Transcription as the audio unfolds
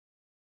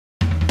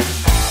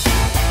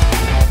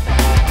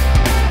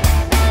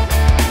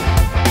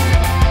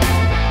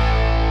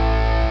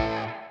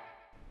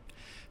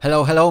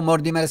Hello,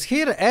 Mordimers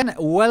here, and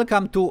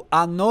welcome to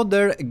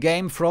another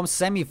game from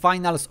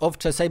semi-finals of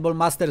Chessable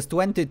Masters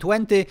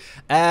 2020.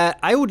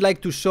 I would like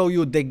to show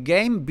you the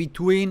game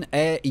between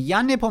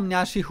Ian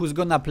Nepomniachtchi, who's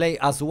gonna play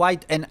as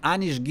white, and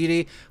Anish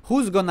Giri,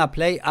 who's gonna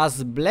play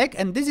as black.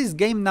 And this is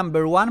game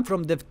number 1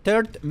 from the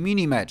third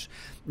mini match.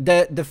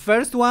 The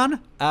first one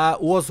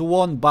was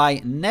won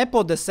by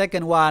Nepo, the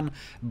second one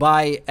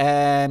by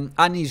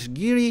Anish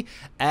Giri,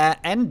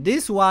 and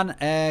this one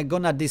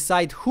gonna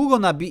decide who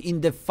gonna be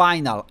in the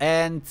final.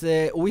 And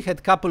we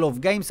had couple of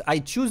games. I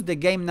choose the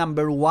game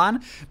number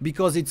 1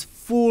 because it's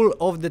full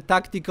of the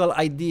tactical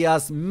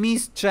ideas,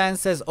 missed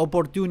chances,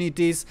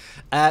 opportunities,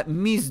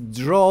 missed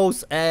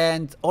draws,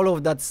 and all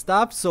of that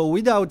stuff. So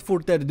without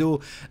further ado,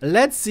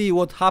 let's see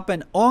what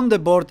happened on the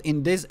board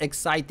in this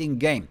exciting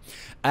game.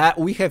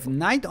 We have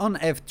knight on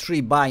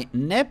f3 by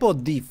Nepo,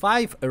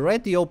 d5,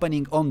 ready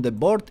opening on the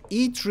board,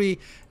 e3,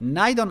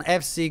 knight on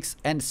f6,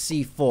 and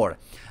c4.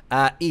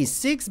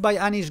 e6 by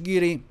Anish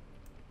Giri,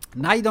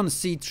 knight on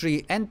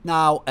c3, and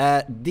now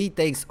d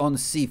takes on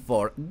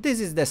c4. This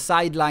is the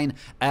sideline,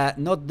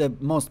 not the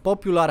most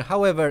popular,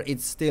 however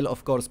it's still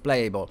of course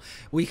playable.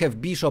 We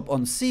have bishop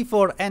on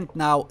c4 and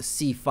now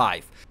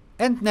c5.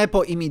 And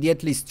Nepo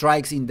immediately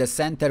strikes in the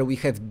center. We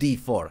have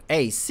d4,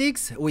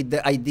 a6 with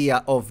the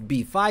idea of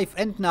b5,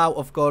 and now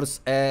of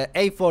course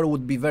a4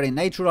 would be very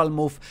natural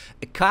move.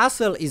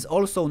 Castle is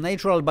also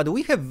natural, but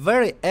we have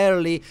very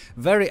early,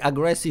 very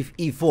aggressive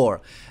e4.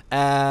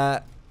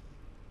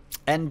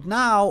 And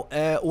now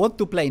what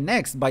to play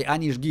next by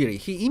Anish Giri.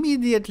 He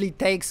immediately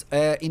takes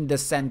in the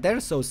center,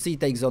 so c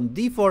takes on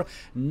d4,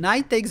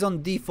 knight takes on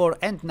d4,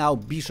 and now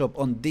bishop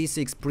on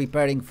d6,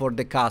 preparing for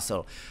the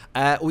castle.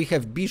 We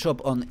have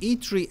bishop on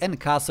e3 and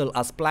castle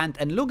as planned,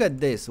 and look at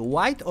this,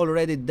 white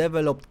already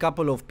developed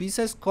couple of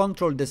pieces,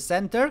 control the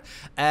center,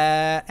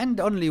 and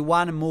only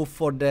one move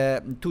for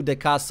to the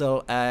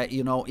castle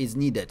is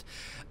needed.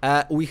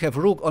 We have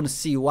rook on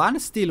c1,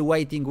 still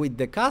waiting with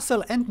the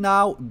castle, and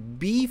now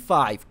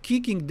b5,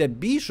 kicking the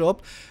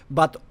bishop,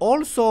 but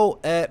also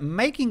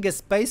making a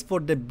space for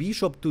the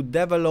bishop to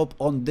develop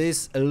on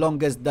this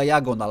longest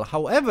diagonal.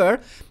 However,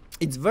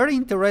 it's very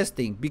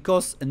interesting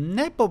because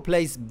Nepo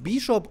plays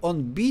bishop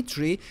on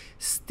b3,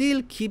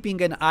 still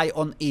keeping an eye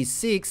on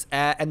e6,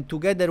 and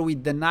together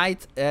with the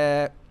knight,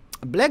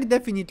 black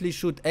definitely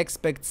should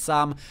expect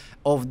some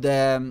of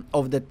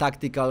the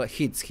tactical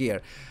hits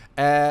here.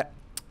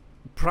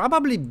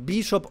 Probably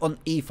bishop on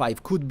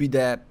e5 could be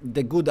the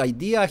good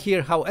idea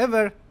here.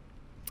 However,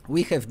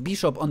 we have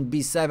bishop on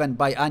b7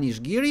 by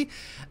Anish Giri,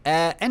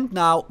 and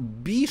now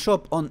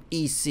bishop on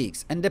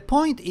e6. And the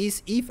point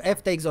is, if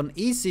f takes on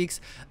e6,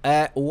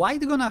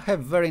 white gonna have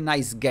very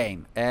nice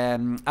game.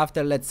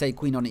 After, let's say,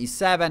 queen on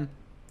e7,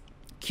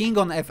 king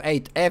on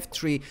f8,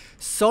 f3,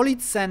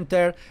 solid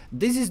center.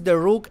 This is the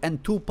rook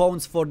and 2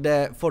 pawns for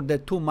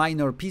the two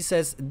minor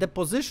pieces. The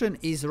position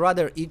is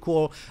rather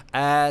equal,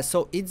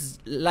 so it's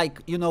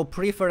like,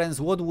 preference.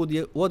 What would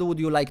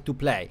you like to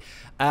play?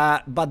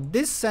 But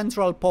these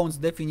central pawns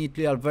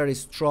definitely are very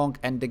strong,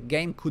 and the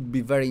game could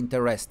be very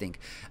interesting.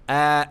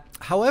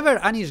 However,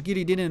 Anish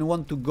Giri didn't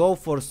want to go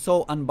for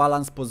so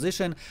unbalanced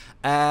position,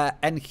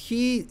 and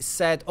he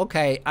said,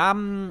 okay,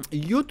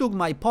 you took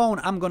my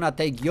pawn, I'm gonna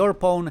take your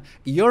pawn,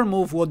 your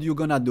move, what you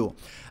gonna do?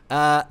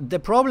 The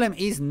problem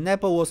is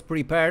Nepo was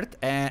prepared,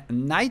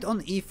 knight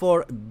on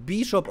e4,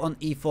 bishop on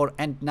e4,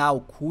 and now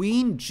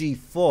queen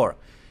g4.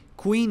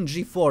 Queen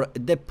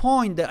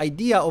g4. The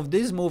idea of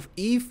this move,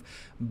 if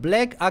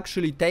black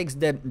actually takes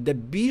the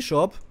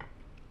bishop,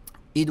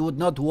 it would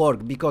not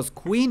work, because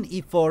queen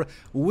e4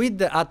 with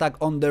the attack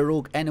on the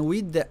rook and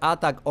with the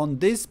attack on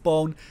this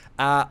pawn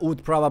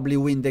would probably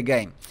win the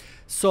game.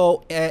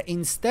 So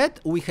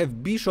instead we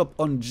have bishop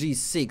on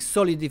g6,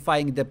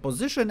 solidifying the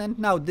position, and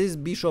now this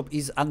bishop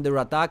is under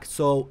attack,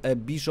 so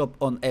bishop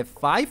on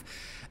f5,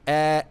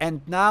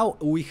 and now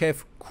we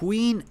have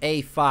queen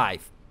a5.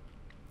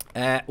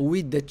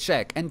 With the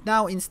check, and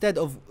now instead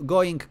of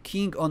going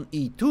king on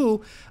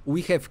e2,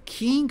 we have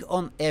king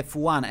on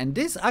f1, and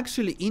this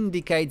actually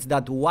indicates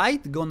that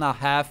white gonna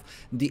have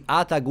the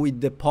attack with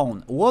the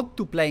pawn. What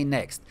to play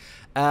next?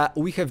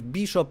 We have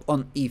bishop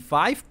on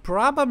e5.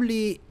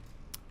 Probably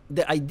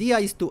the idea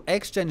is to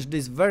exchange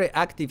this very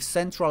active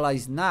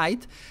centralized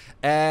knight.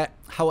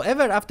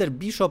 However, after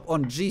bishop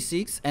on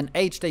g6 and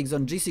h takes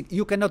on g6,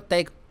 you cannot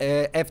take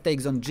f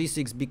takes on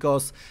g6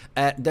 because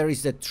there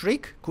is a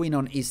trick, queen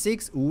on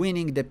e6,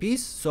 winning the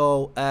piece,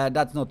 so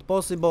that's not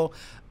possible.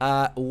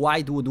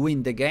 White would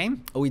win the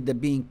game with the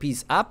being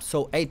piece up,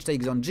 so h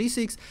takes on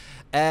g6,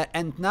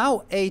 and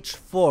now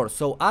h4,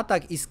 so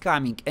attack is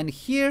coming, and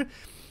here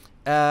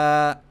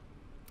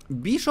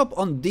bishop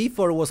on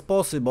d4 was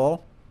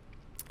possible.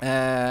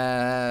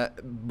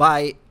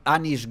 by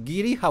Anish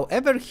Giri.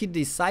 However, he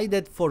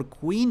decided for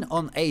queen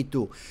on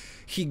a2.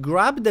 He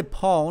grabbed the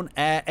pawn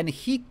and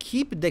he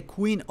keep the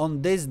queen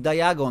on this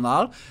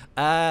diagonal.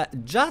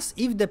 Just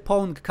if the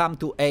pawn come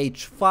to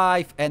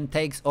h5 and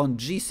takes on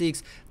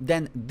g6,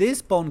 then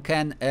this pawn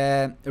can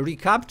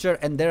recapture,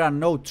 and there are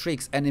no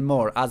tricks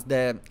anymore, as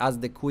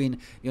the queen,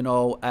 you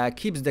know,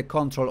 keeps the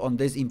control on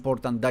this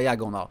important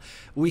diagonal.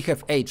 We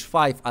have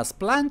h5 as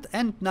planned,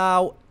 and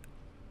now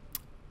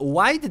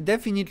White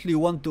definitely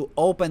want to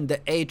open the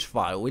h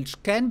file,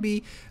 which can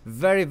be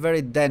very,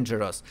 very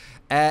dangerous.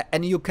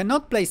 And you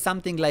cannot play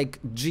something like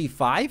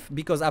g5,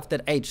 because after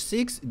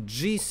h6,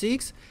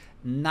 g6,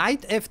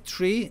 knight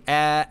f3,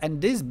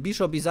 and this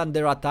bishop is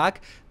under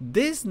attack.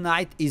 This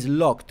knight is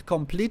locked,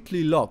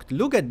 completely locked.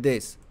 Look at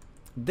this.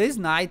 This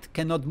knight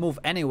cannot move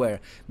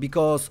anywhere,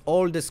 because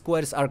all the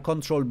squares are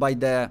controlled by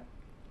the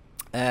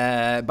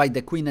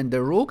queen and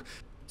the rook.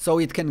 So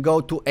it can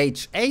go to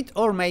h8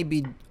 or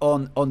maybe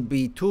on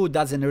b2,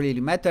 doesn't really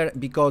matter,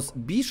 because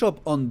bishop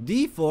on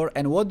d4,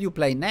 and what do you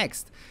play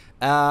next?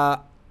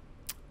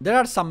 There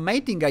are some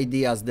mating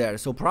ideas there,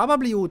 so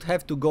probably you would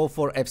have to go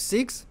for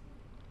f6.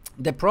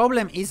 The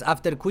problem is,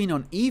 after queen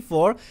on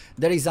e4,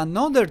 there is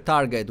another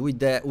target with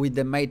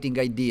the mating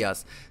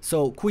ideas.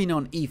 So queen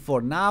on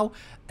e4 now,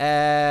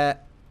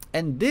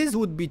 and this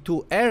would be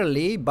too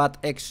early, but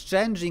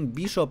exchanging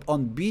bishop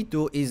on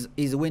b2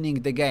 is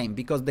winning the game,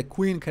 because the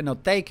queen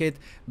cannot take it,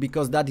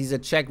 because that is a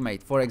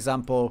checkmate. For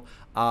example,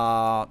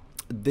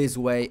 this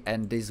way,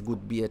 and this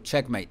would be a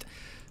checkmate.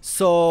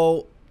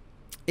 So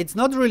it's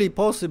not really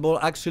possible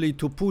actually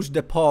to push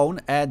the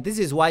pawn. This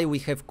is why we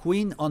have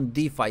queen on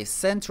d5,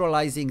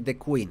 centralizing the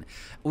queen.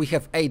 We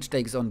have h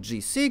takes on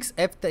g6,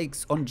 f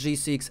takes on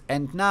g6,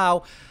 and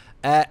now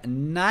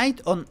knight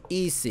on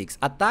e6,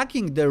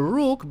 attacking the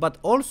rook, but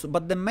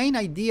the main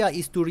idea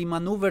is to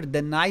remaneuver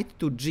the knight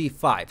to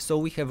g5. So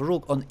we have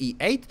rook on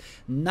e8,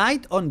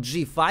 knight on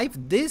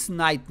g5. This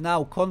knight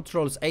now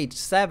controls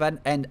h7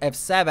 and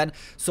f7.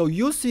 So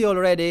you see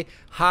already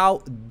how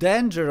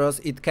dangerous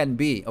it can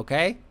be.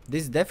 Okay,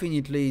 this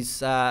definitely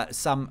is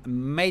some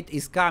mate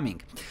is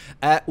coming.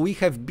 We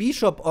have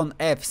bishop on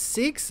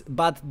f6,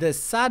 but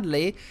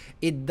sadly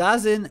it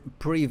doesn't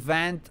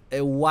prevent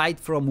White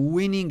from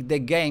winning the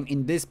game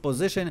in this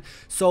position.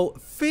 So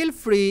feel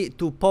free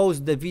to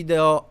pause the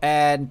video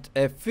and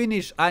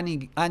finish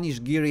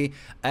Anish Giri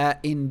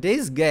in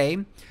this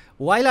game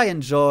while I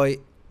enjoy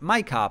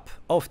my cup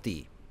of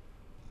tea.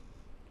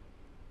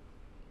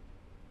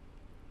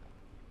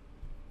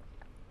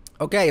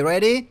 Okay,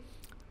 ready?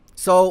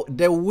 So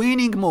the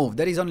winning move,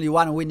 there is only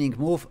one winning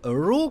move,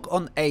 rook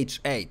on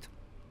h8.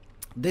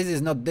 This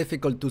is not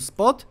difficult to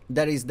spot.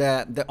 There is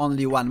the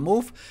only one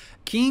move.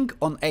 King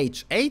on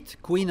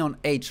h8, queen on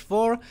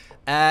h4,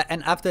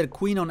 and after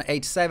queen on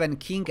h7,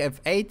 king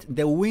f8,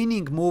 the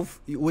winning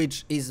move,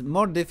 which is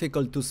more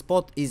difficult to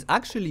spot, is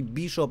actually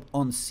bishop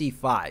on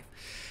c5.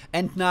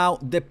 And now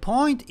the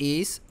point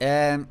is,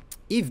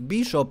 if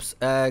bishops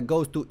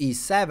goes to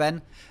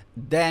e7,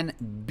 then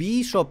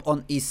bishop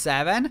on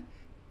e7,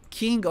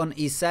 king on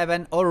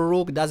e7, or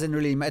rook, doesn't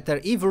really matter.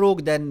 If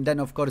rook, then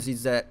of course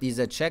is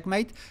a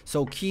checkmate.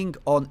 So king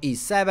on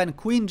e7,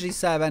 queen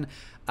g7,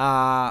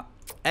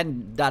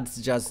 and that's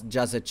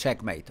just a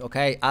checkmate.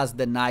 Okay, as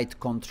the knight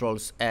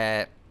controls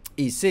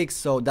e6,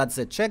 so that's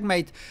a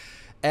checkmate.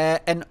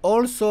 And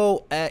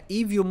also,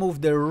 if you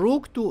move the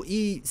rook to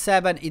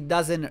e7, it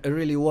doesn't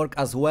really work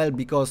as well,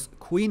 because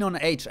queen on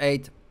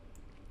h8.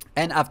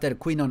 And after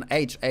queen on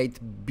h8,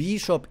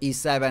 bishop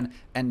e7,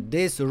 and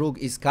this rook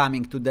is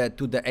coming to the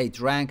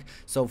 8th rank.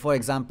 So for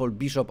example,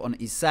 bishop on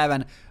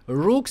e7,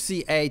 rook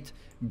c8,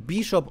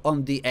 bishop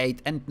on d8,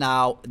 and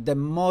now the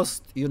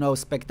most, you know,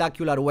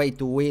 spectacular way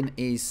to win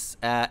is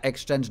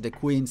exchange the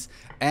queens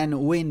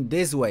and win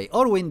this way,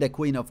 or win the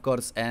queen, of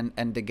course, and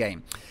the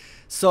game.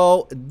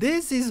 So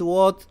this is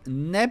what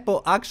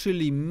Nepo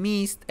actually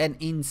missed, and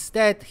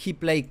instead he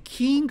played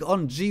king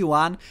on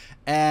g1,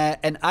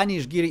 and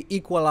Anish Giri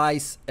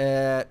equalized.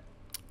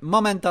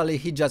 Momentarily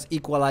he just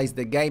equalized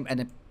the game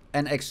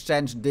and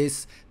exchanged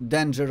this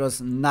dangerous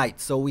knight.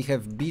 So we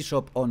have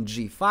bishop on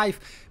g5,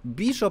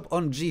 bishop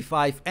on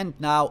g5, and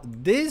now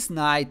this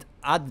knight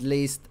at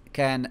least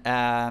can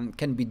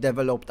be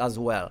developed as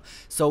well.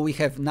 So we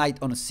have knight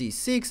on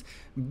c6,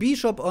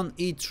 bishop on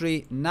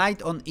e3,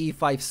 knight on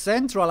e5,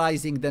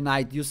 centralizing the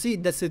knight. You see,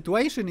 the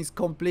situation is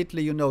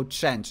completely, you know,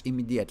 changed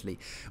immediately.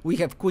 We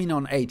have queen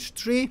on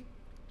h3,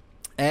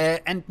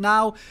 and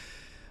now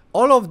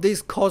all of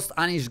this cost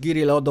Anish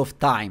Giri a lot of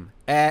time.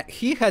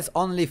 He has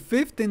only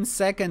 15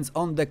 seconds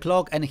on the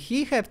clock, and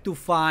he have to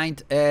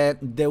find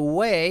the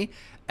way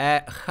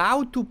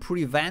how to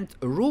prevent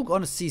rook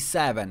on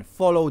c7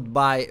 followed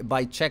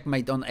by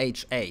checkmate on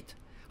h8.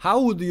 How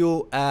would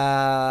you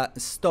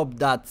stop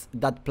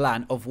that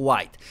plan of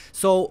white?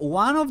 So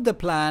one of the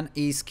plan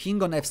is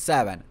king on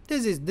f7.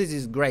 This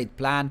is great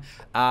plan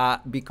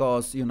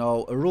because, you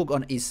know, rook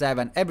on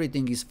e7,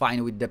 everything is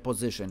fine with the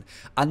position.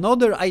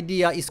 Another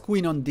idea is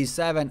queen on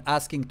d7,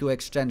 asking to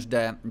exchange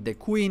the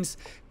queens,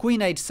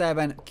 queen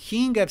h7,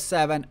 king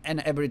f7,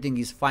 and everything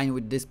is fine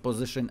with this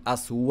position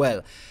as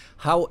well.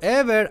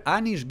 However,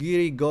 Anish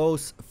Giri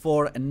goes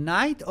for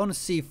knight on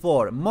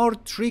c4, more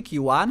tricky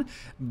one,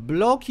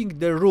 blocking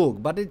the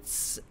rook, but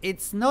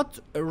it's not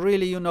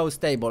really, you know,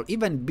 stable.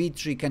 Even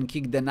b3 can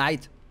kick the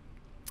knight,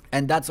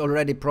 and that's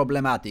already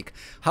problematic.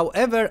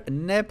 However,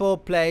 Nepo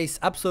plays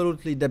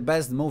absolutely the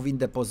best move in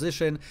the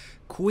position.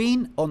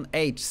 Queen on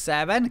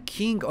h7,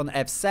 king on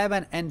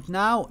f7, and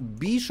now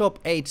bishop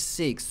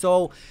h6.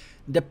 So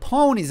the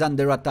pawn is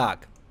under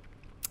attack.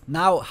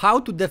 Now,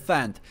 how to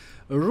defend?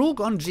 Rook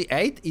on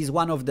g8 is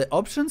one of the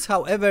options.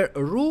 However,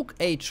 rook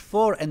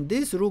h4, and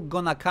this rook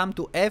gonna come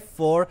to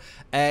f4,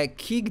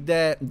 kick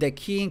the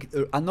king,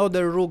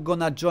 another rook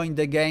gonna join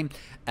the game,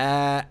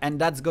 and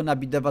that's gonna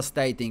be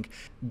devastating.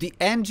 The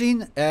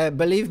engine,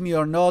 believe me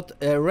or not,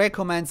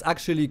 recommends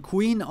actually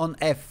queen on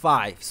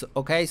f5. So,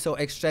 okay, so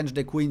exchange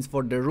the queens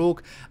for the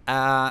rook,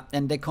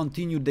 and they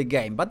continue the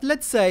game. But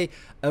let's say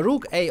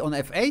rook a on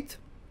f8.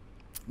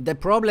 The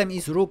problem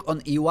is rook on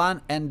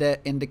e1, and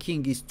the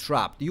king is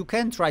trapped. You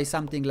can try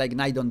something like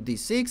knight on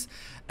d6,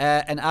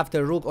 and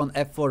after rook on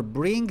f4,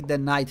 bring the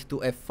knight to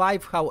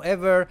f5.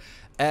 However,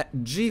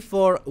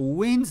 g4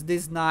 wins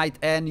this knight,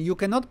 and you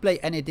cannot play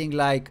anything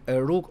like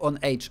rook on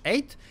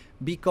h8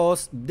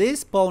 because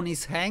this pawn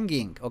is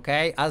hanging,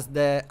 okay, as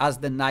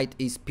the knight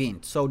is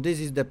pinned. So this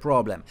is the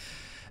problem.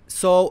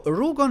 So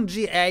rook on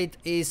g8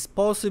 is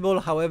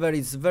possible, however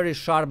it's very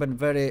sharp and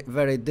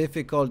very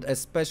difficult,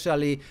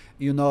 especially,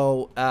 you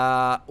know,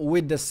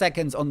 with the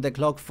seconds on the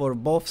clock for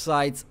both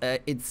sides.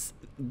 It's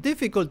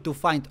difficult to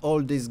find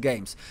all these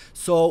games.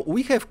 So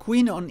we have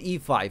queen on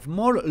e5,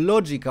 more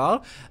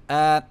logical.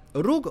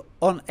 Rook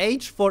on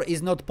h4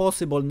 is not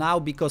possible now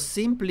because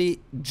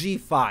simply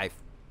g5.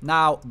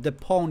 Now the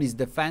pawn is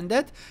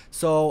defended,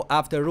 so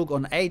after rook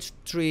on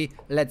h3,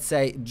 let's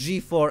say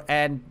g4,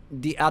 and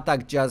the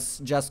attack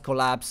just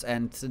collapse,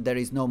 and there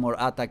is no more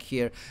attack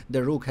here.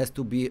 The rook has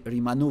to be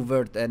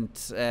remaneuvered,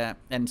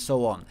 and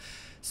so on.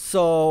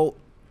 So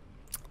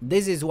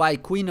this is why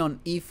queen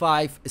on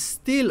e5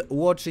 still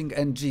watching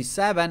on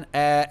g7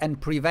 and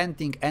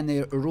preventing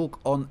any rook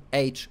on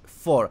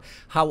h4.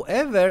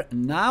 However,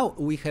 now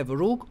we have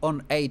rook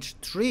on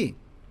h3.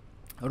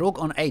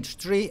 Rook on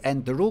h3,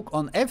 and the rook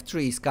on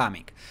f3 is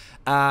coming.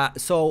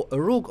 So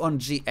rook on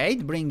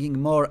g8, bringing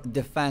more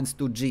defense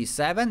to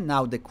g7.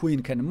 Now the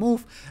queen can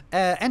move,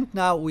 and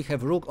now we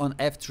have rook on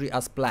f3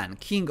 as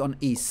planned. King on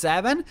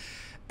e7,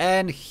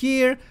 and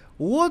here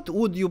what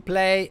would you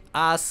play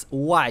as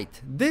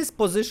white? This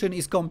position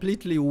is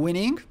completely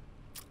winning,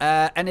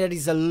 and there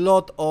is a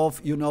lot of,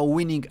 you know,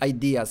 winning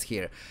ideas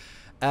here.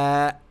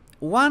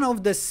 One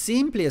of the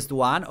simplest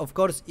one, of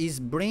course, is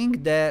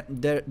bring the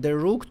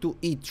rook to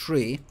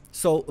e3.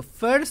 So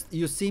first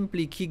you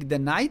simply kick the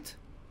knight,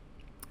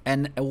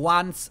 and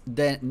once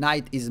the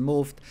knight is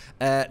moved,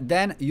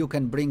 then you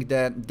can bring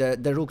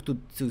the rook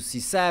to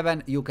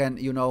c7. You can,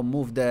 you know,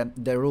 move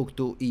the rook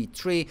to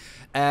e3.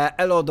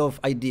 A lot of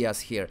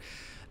ideas here.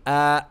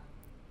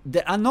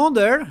 The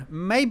another,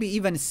 maybe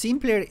even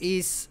simpler,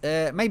 is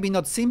maybe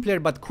not simpler,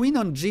 but queen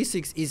on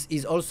g6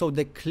 is also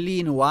the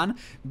clean one,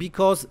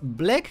 because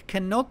black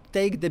cannot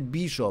take the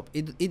bishop.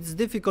 It's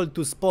difficult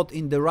to spot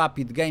in the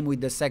rapid game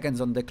with the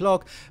seconds on the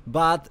clock,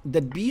 but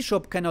the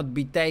bishop cannot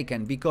be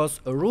taken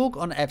because rook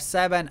on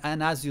f7,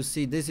 and as you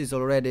see, this is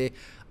already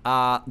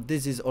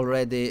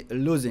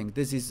losing.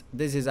 This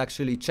is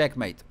actually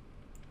checkmate.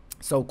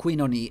 So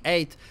queen on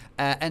e8,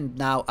 and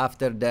now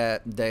after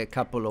the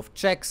couple of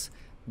checks,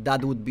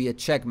 that would be a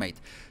checkmate.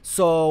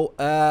 So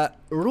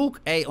rook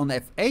a on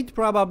f8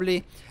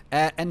 probably,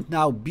 and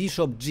now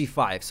bishop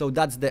g5. So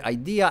that's the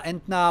idea.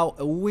 And now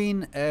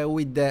win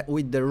with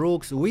the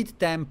rooks, with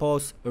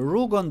tempos.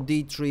 Rook on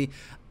d3,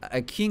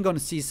 king on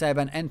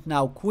c7, and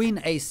now queen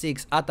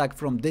a6, attack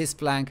from this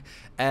flank.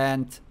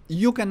 And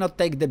you cannot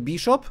take the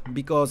bishop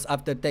because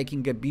after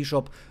taking a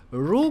bishop,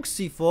 rook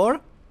c4,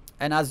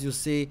 and as you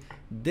see,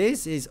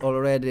 this is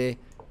already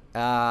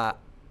a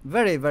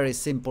very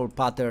simple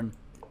pattern,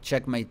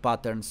 checkmate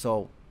pattern,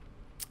 so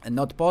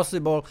not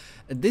possible.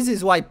 This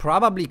is why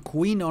probably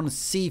queen on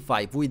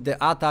c5 with the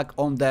attack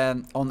on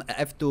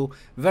f2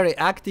 very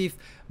active,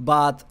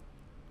 but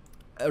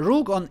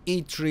rook on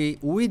e3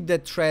 with the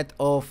threat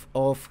of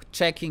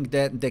checking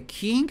the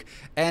king,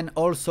 and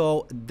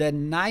also the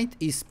knight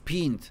is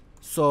pinned,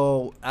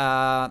 so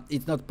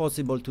it's not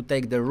possible to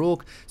take the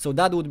rook. So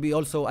that would be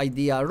also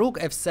idea. Rook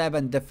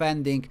f7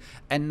 defending,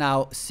 and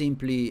now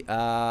simply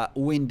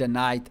win the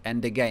knight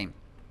and the game.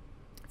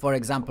 For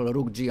example,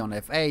 rook g on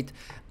f8,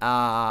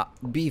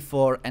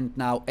 b4, and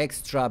now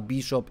extra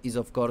bishop is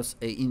of course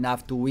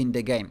enough to win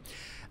the game.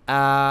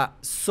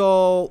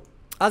 So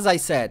as I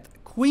said,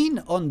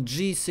 queen on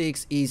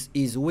g6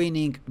 is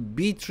winning,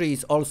 b3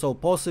 is also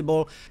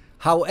possible.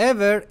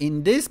 However,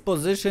 in this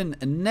position,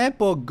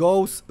 Nepo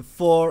goes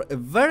for a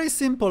very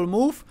simple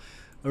move,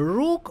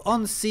 rook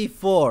on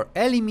c4,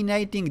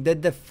 eliminating the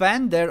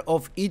defender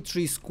of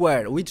e3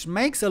 square, which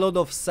makes a lot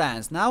of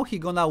sense. Now he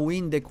gonna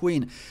win the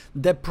queen.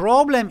 The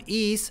problem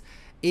is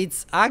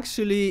it's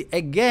actually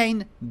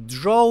again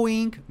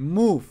drawing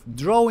move,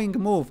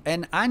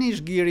 and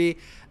Anish Giri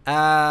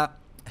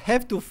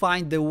have to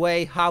find the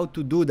way how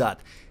to do that.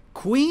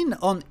 Queen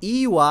on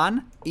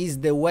e1 is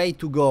the way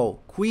to go.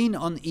 Queen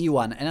on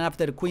e1, and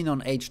after queen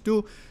on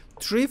h2,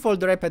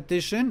 threefold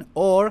repetition,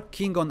 or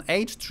king on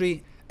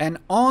h3, and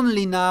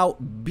only now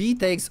b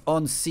takes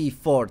on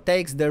c4,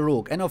 takes the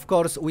rook. And of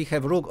course we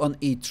have rook on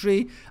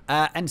e3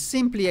 and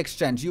simply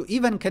exchange. You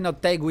even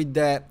cannot take with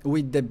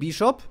the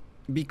bishop,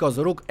 because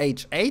rook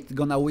h8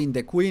 gonna win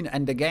the queen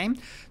and the game.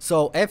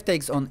 So f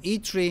takes on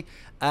e3,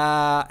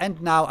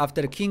 and now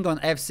after king on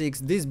f6,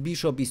 this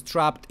bishop is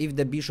trapped. If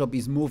the bishop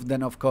is moved,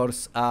 then of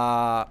course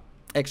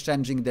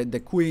exchanging the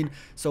queen.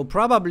 So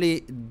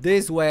probably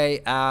this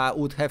way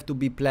would have to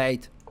be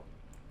played,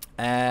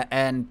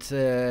 and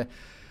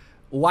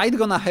white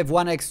gonna have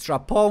one extra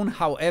pawn.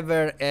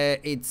 However,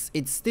 it's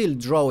still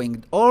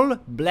drawing. All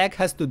black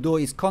has to do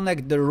is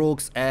connect the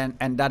rooks,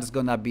 and that's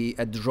gonna be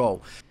a draw.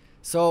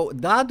 So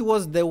that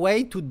was the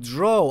way to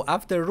draw.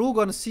 After rook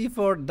on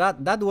c4,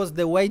 that was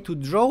the way to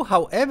draw.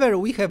 However,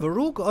 we have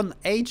rook on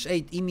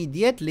h8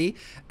 immediately,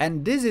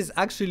 and this is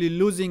actually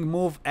losing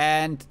move,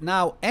 and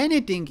now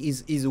anything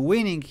is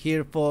winning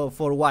here for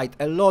white.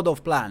 A lot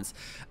of plans.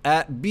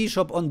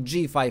 Bishop on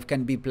g5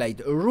 can be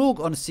played, rook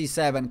on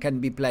c7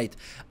 can be played.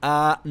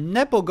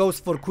 Nepo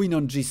goes for queen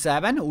on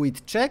g7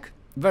 with check.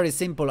 Very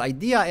simple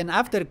idea. And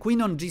after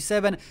queen on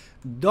g7,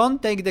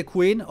 don't take the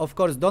queen, of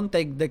course, don't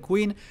take the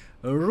queen.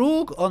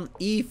 Rook on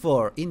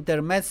e4,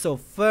 intermezzo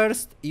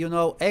first, you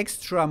know,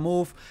 extra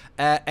move,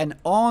 and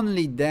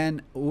only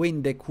then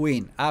win the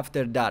queen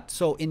after that.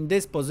 So in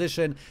this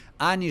position,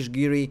 Anish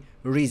Giri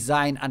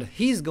resign, and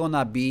he's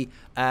gonna be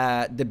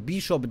the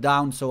bishop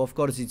down. So of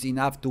course it's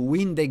enough to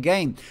win the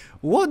game.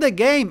 What a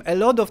game! A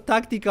lot of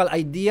tactical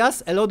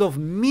ideas, a lot of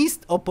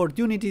missed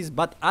opportunities,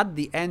 but at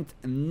the end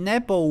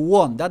Nepo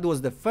won. That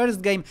was the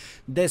first game.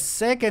 The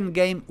second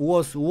game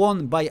was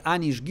won by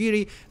Anish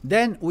Giri.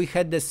 Then we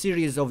had the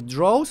series of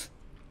draws.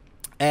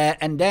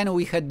 And then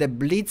we had the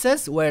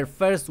blitzes, where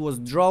first was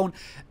drawn,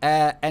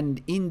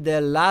 and in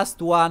the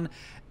last one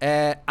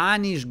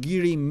Anish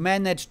Giri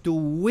managed to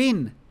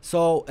win.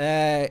 So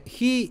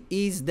he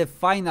is the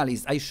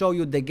finalist. I show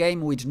you the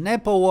game which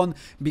Nepo won,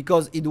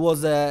 because it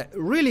was a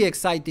really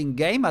exciting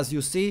game. As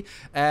you see,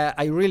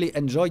 I really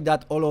enjoyed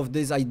that, all of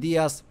these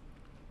ideas,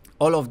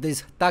 all of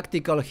these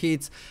tactical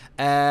hits,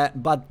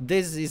 but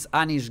this is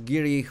Anish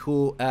Giri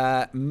who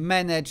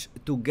managed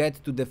to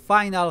get to the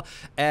final,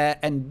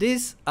 and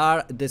these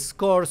are the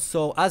scores.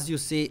 So as you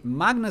see,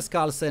 Magnus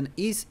Carlsen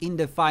is in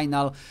the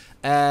final,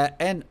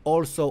 and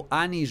also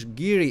Anish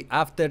Giri,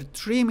 after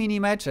 3 mini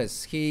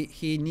matches,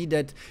 he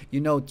needed,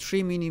 you know,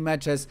 3 mini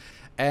matches,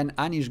 and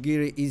Anish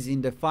Giri is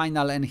in the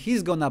final, and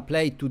he's gonna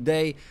play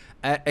today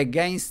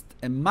against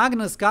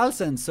Magnus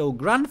Carlsen. So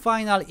grand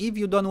final. If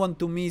you don't want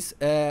to miss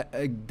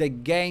the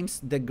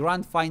games, the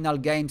grand final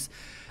games,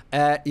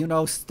 you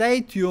know,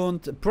 stay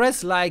tuned.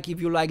 Press like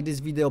if you like this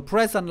video,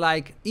 press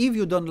unlike if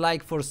you don't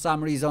like for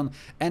some reason,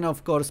 and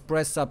of course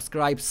press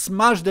subscribe,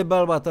 smash the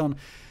bell button.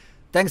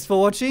 Thanks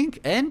for watching,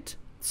 and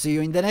see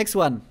you in the next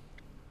one.